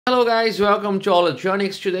Hello guys, welcome to All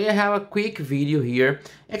Electronics. Today I have a quick video here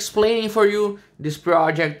explaining for you this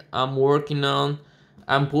project I'm working on.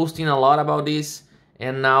 I'm posting a lot about this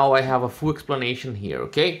and now I have a full explanation here,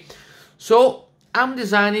 okay? So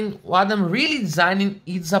what I'm really designing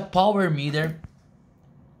is a power meter,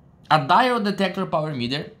 a diode detector power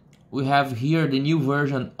meter. We have here the new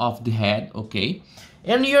version of the head, okay?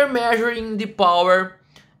 And you're measuring the power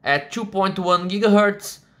at 2.1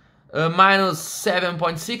 gigahertz. Minus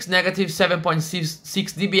 7.6, negative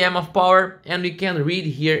 7.6 dBm of power, and we can read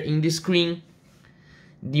here in the screen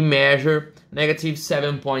the measure, negative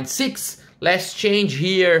 7.6. Let's change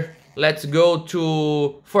here. Let's go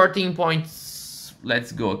to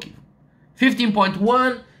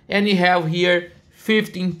 15.1, and we have here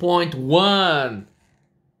 15.1.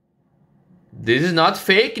 This is not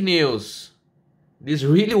fake news. This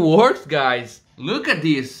really works, guys. Look at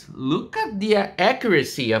this. Look at the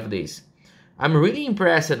accuracy of this. I'm really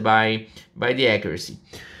impressed by the accuracy.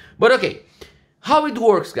 But okay, how it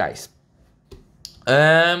works, guys.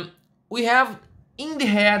 We have in the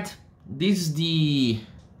head, this is the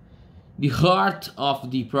heart of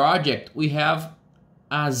the project. We have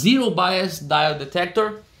a zero bias diode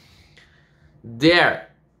detector there.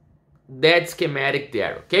 That schematic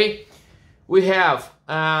there, okay? We have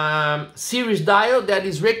series diode that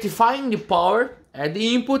is rectifying the power at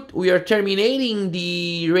the input. We are terminating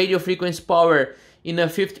the radio frequency power in a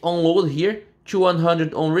 50 ohm load here to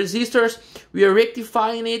 100 ohm resistors. We are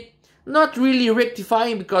rectifying it, not really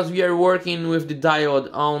rectifying because we are working with the diode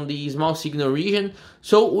on the small signal region.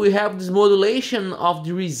 So we have this modulation of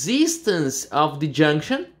the resistance of the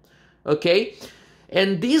junction, okay?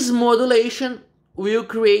 And this modulation will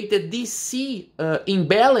create a DC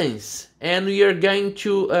imbalance, and we are going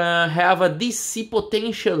to have a DC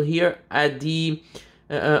potential here at the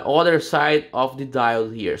other side of the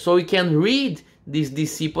diode here. So we can read this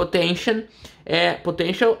DC potential,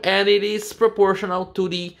 and it is proportional to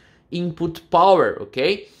the input power,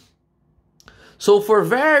 okay? So for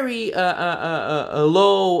very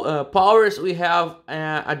low powers, we have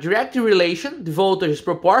a direct relation. The voltage is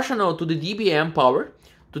proportional to the dBm power,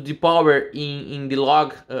 to the power in the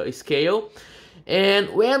log scale. And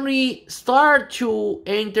when we start to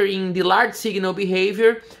enter in the large signal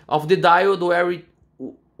behavior of the diode,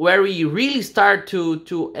 where we really start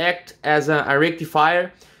to act as a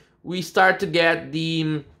rectifier, we start to get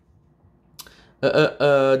the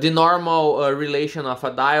normal relation of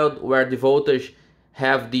a diode, where the voltage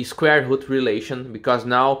have the square root relation, because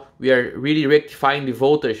now we are really rectifying the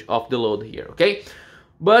voltage of the load here, okay?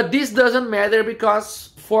 But this doesn't matter because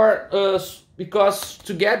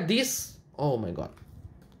to get this, oh my god,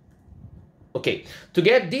 okay, to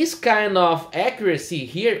get this kind of accuracy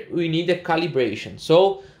here, we need a calibration.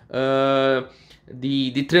 So the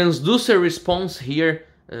transducer response here,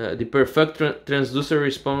 the perfect transducer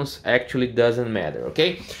response actually doesn't matter,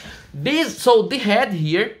 okay? So the head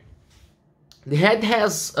here, the head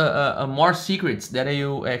has more secrets that I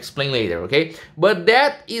will explain later, okay? But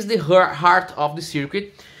that is the heart of the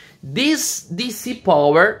circuit. This DC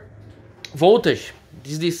power voltage,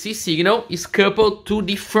 this DC signal is coupled to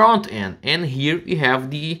the front end, and here we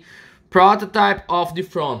have the prototype of the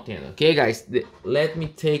front end, okay guys? Let me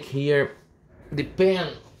take here the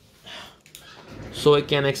pen so I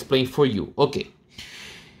can explain for you. Okay,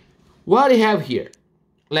 what I have here,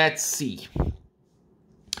 let's see.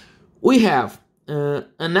 We have an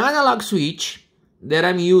analog switch that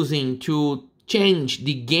I'm using to change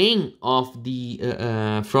the gain of the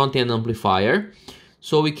front-end amplifier.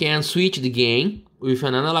 So we can switch the gain with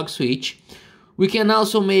an analog switch. We can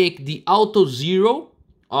also make the auto zero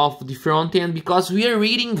of the front end, because we are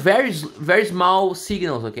reading very small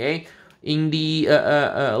signals, okay? In the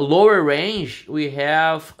lower range, we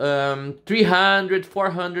have 300,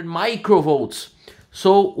 400 microvolts.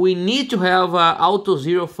 So we need to have an auto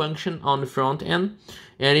zero function on the front end,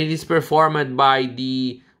 and it is performed by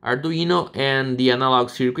the Arduino and the analog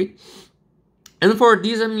circuit. And for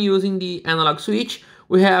this, I'm using the analog switch.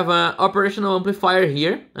 We have an operational amplifier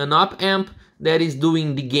here, an op amp that is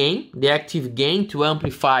doing the gain, the active gain, to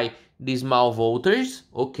amplify the small voltage,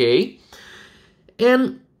 okay?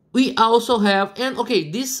 And we also have,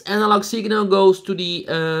 this analog signal goes to the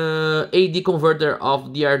AD converter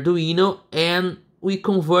of the Arduino, and we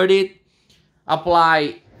convert it,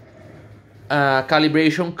 apply a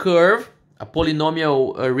calibration curve, a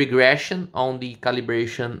polynomial regression on the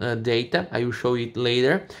calibration data. I will show it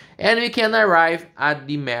later, and we can arrive at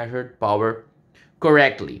the measured power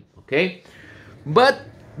correctly, okay? But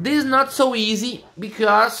this is not so easy,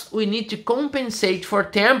 because we need to compensate for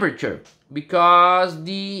temperature, because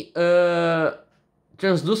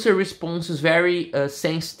transducer response is very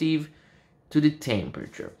sensitive to the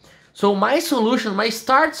temperature. So my solution, my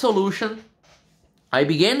start solution, I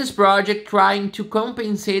began this project trying to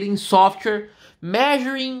compensate in software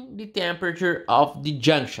measuring the temperature of the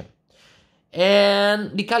junction.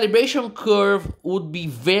 And the calibration curve would be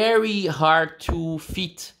very hard to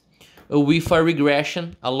fit with a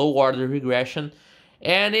regression, a low order regression,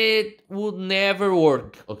 and it would never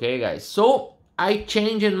work, okay guys? So I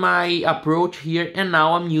changed my approach here, and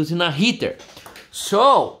now I'm using a heater.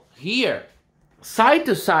 So here, side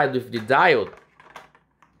to side with the diode,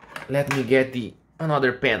 let me get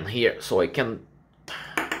another pen here so I can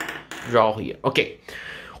draw here. Okay,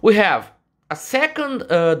 we have a second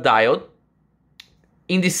diode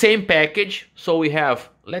in the same package. So we have,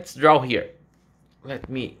 let's draw here. Let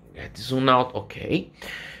me get zoom out. Okay,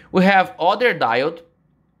 we have other diode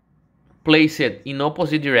placed in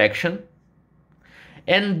opposite direction,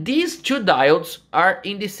 and these two diodes are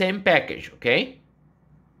in the same package. Okay,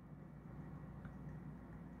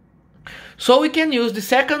 so we can use the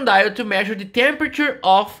second diode to measure the temperature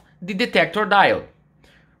of the detector diode,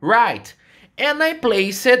 right? And I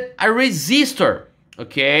placed a resistor,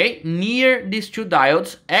 okay, near these two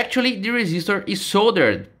diodes. Actually, the resistor is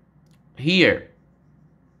soldered here.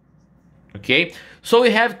 Okay, so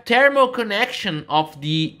we have thermal connection of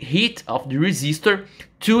the heat of the resistor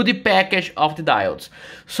to the package of the diodes.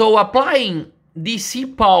 So applying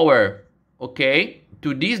DC power, okay,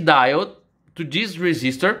 to this diode, to this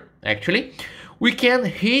resistor, actually, we can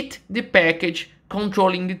heat the package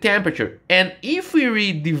controlling the temperature. And if we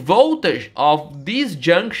read the voltage of this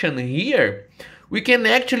junction here, we can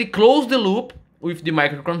actually close the loop with the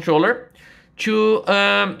microcontroller to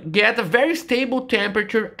get a very stable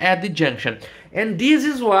temperature at the junction. And this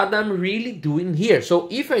is what I'm really doing here. So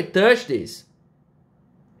if I touch this,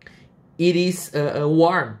 it is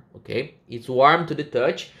warm, okay? It's warm to the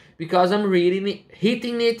touch because I'm really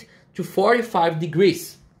heating it to 45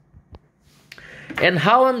 degrees. And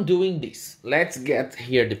how I'm doing this? Let's get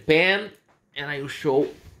here the pen and I will show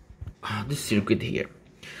the circuit here.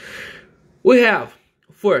 We have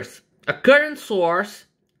first a current source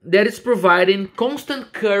that is providing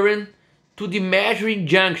constant current to the measuring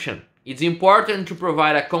junction. It's important to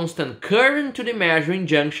provide a constant current to the measuring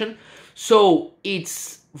junction so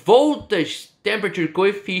its voltage temperature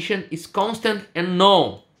coefficient is constant and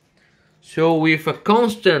known. So with a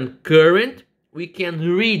constant current, we can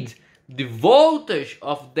read the voltage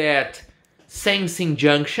of that sensing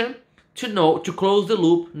junction to close the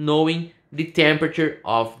loop, knowing the temperature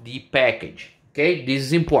of the package. Okay, this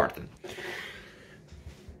is important.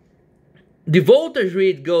 The voltage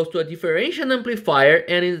read goes to a differential amplifier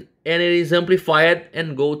and it is amplified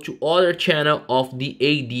and go to other channel of the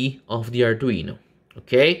AD of the Arduino.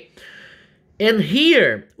 Okay, and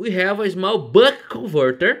here we have a small buck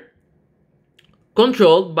converter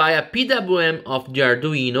controlled by a PWM of the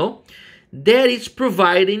Arduino that is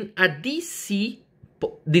providing a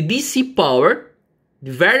the DC power,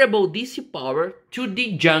 the variable DC power to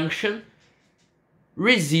the junction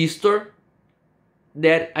resistor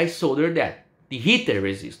that I soldered the heater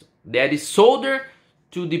resistor that is soldered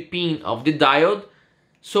to the pin of the diode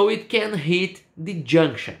so it can hit the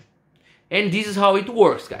junction. And this is how it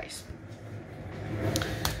works, guys.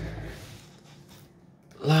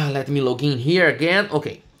 Let me log in here again.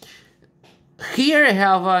 Okay, here I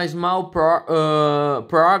have a small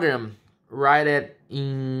program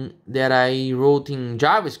that I wrote in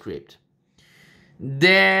JavaScript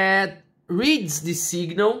that reads the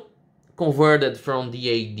signal converted from the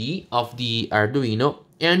AD of the Arduino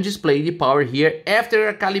and display the power here after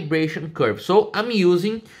a calibration curve. So I'm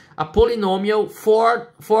using a polynomial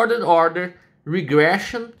fourth order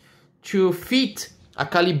regression to fit a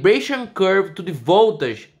calibration curve to the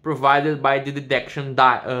voltage provided by the detection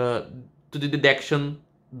diode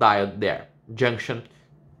there, junction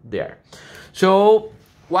there. So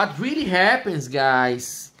what really happens,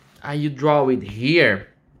 guys, you draw it here,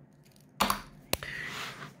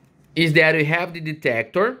 is that we have the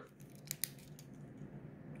detector.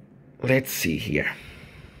 Let's see here.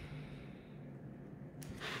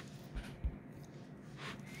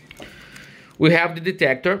 We have the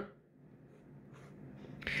detector,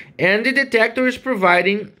 and the detector is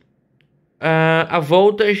providing a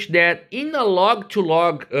voltage that in a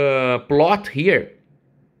log-to-log plot here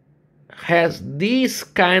has this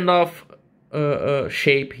kind of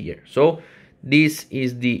shape here. So this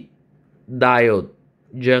is the diode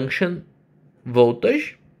junction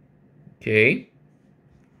voltage, okay,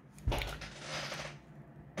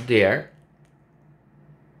 there,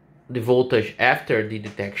 the voltage after the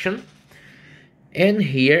detection, and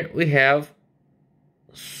here we have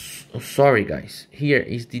oh, sorry guys, here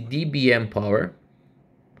is the dBm power,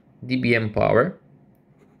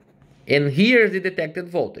 and here is the detected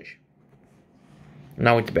voltage.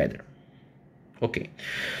 Now it's better. Okay,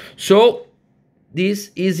 so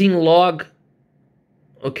this is in log.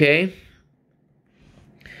 Okay,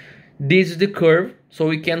 this is the curve, so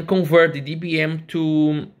we can convert the dBm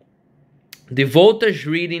to the voltage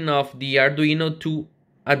reading of the Arduino to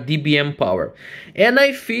a dBm power. And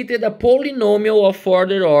I fitted a polynomial of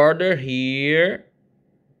further order here.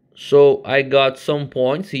 So I got some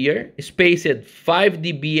points here, spaced 5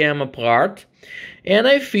 dBm apart. And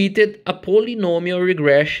I fitted a polynomial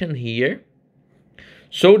regression here.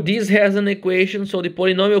 So this has an equation. So the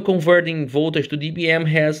polynomial converting voltage to dBm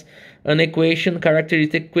has an equation,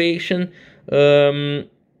 characteristic equation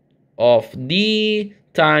of D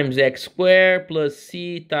times x squared plus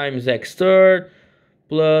C times x third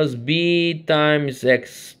plus B times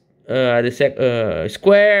x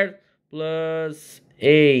squared plus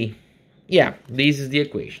A. Yeah, this is the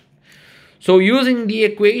equation. So using the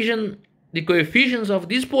equation, the coefficients of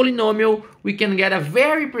this polynomial, we can get a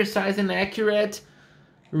very precise and accurate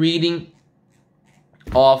reading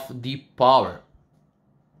of the power.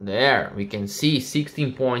 There we can see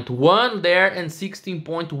 16.1 there and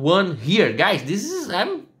 16.1 here, guys. This is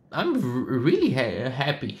I'm really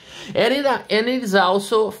happy, and it is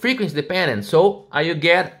also frequency dependent. So you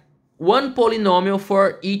get one polynomial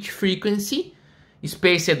for each frequency,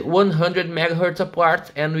 spaced at 100 megahertz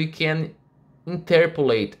apart, and we can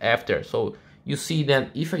interpolate after. So you see that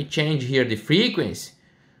if I change here the frequency,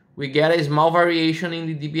 we get a small variation in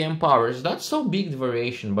the dBm power. It's not so big the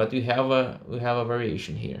variation, but we have a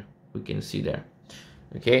variation here. We can see there.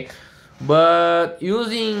 Okay, but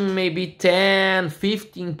using maybe 10,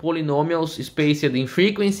 15 polynomials spaced in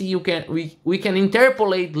frequency, we can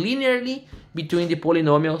interpolate linearly between the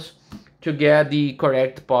polynomials to get the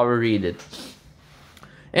correct power readed.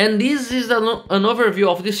 And this is an overview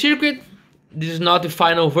of the circuit. This is not the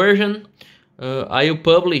final version. I will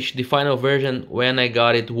publish the final version when I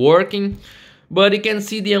got it working. But you can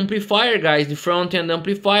see the amplifier, guys, the front end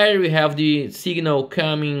amplifier. We have the signal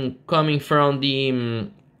coming from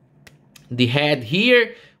the head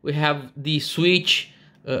here. We have the switch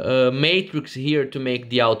matrix here to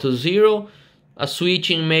make the auto 0. A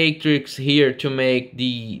switching matrix here to make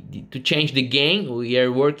to change the gain. We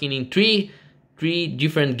are working in three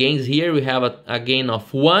different gains here. We have a gain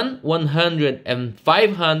of 1, 100, and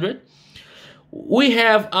 500. We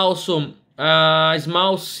have also a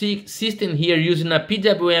small system here using a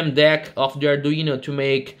PWM deck of the Arduino to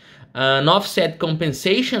make an offset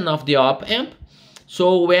compensation of the op-amp.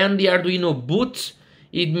 So when the Arduino boots,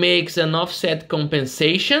 it makes an offset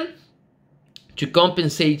compensation to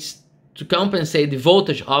compensate the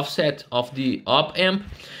voltage offset of the op-amp.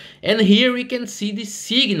 And here we can see the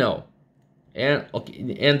signal. And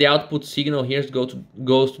the output signal here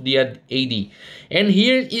goes to the AD. And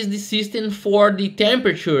here is the system for the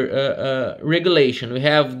temperature regulation. We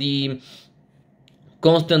have the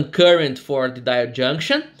constant current for the diode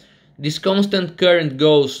junction. This constant current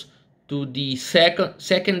goes to the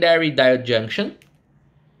secondary diode junction,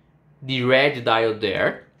 the red diode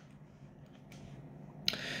there.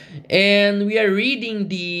 And we are reading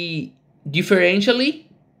differentially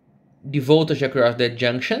the voltage across that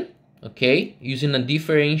junction. Okay, using a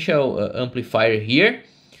differential amplifier here,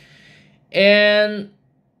 and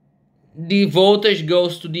the voltage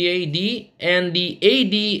goes to the AD, and the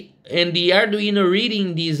Arduino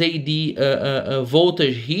reading this AD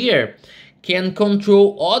voltage here can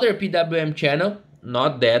control other PWM channel,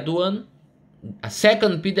 not that one, a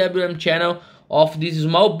second PWM channel of this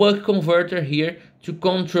small buck converter here to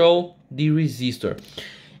control the resistor.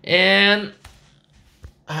 And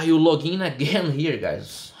you log in again here,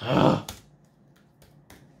 guys.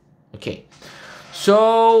 Okay,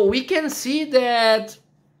 so we can see that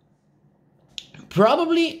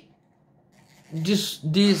probably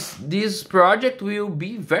this project will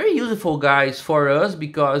be very useful, guys, for us,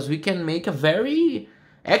 because we can make a very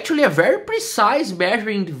precise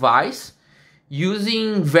measuring device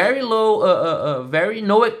using very low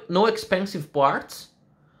no expensive parts.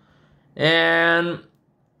 And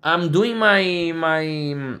I'm doing my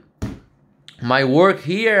work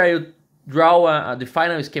here. I draw the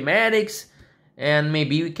final schematics, and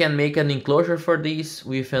maybe we can make an enclosure for this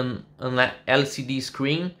with an LCD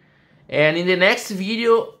screen. And in the next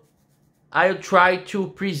video, I'll try to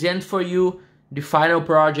present for you the final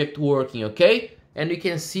project working, okay? And you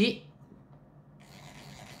can see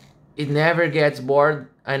it never gets bored.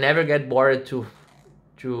 I never get bored to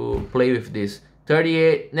play with this.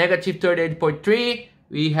 Negative 38.3.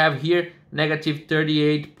 We have here negative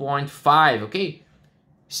 38.5, okay?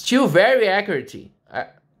 Still very accurate.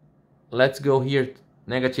 Let's go here,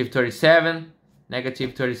 negative 37,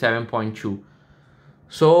 negative 37.2.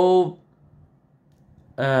 So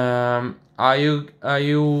I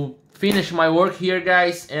will finish my work here,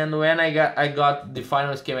 guys, and when I got the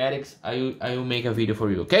final schematics, I will make a video for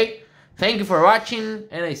you. Okay, thank you for watching,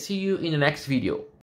 and I see you in the next video.